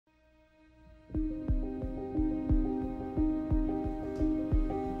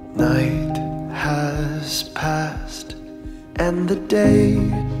Night has passed and the day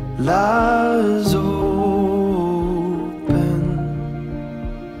lies open.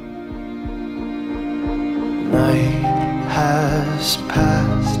 Night has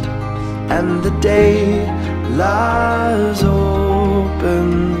passed and the day lies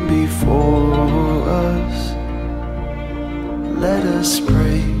open before us. Let us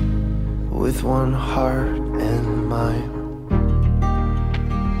pray with one heart and mind.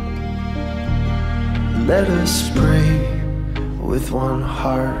 Let us pray with one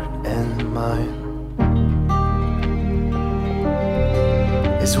heart and mind.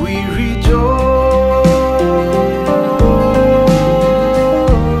 As we rejoice,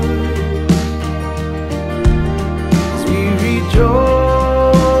 as we rejoice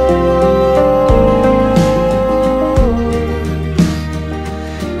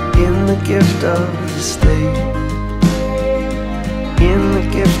in the gift of this day, in the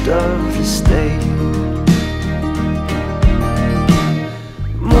gift of this day.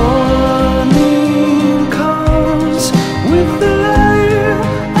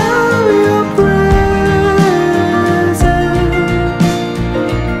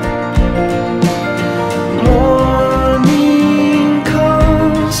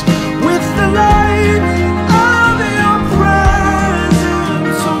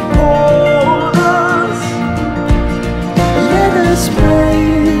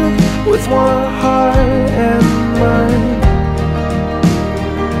 With one heart and mind,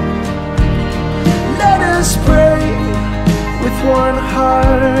 let us pray with one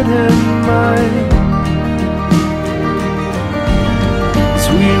heart and mind. As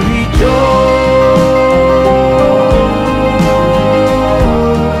we rejoice,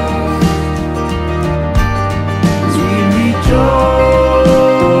 as we rejoice.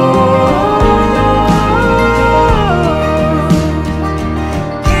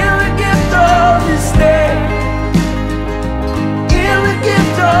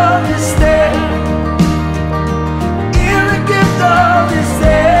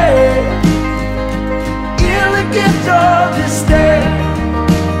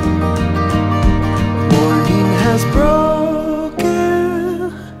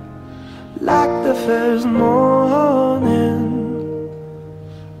 First morning,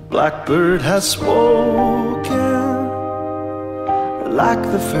 Blackbird has spoken like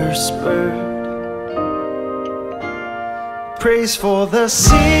the first bird. Praise for the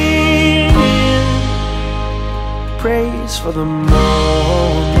singing, praise for the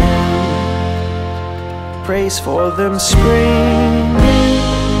morning, praise for them springing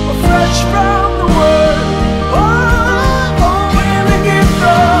fresh from the word.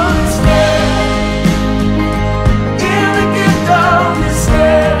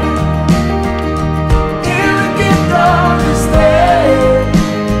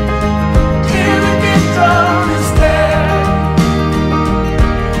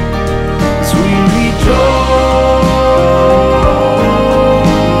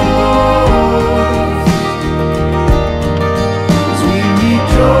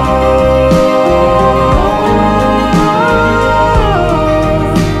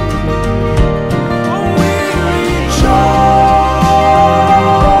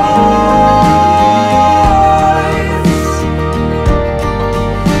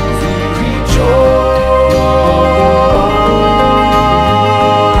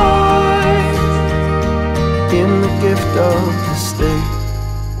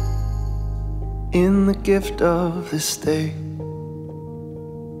 In the gift of this day,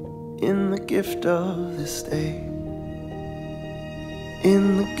 in the gift of this day,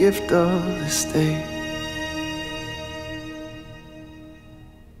 in the gift of this day.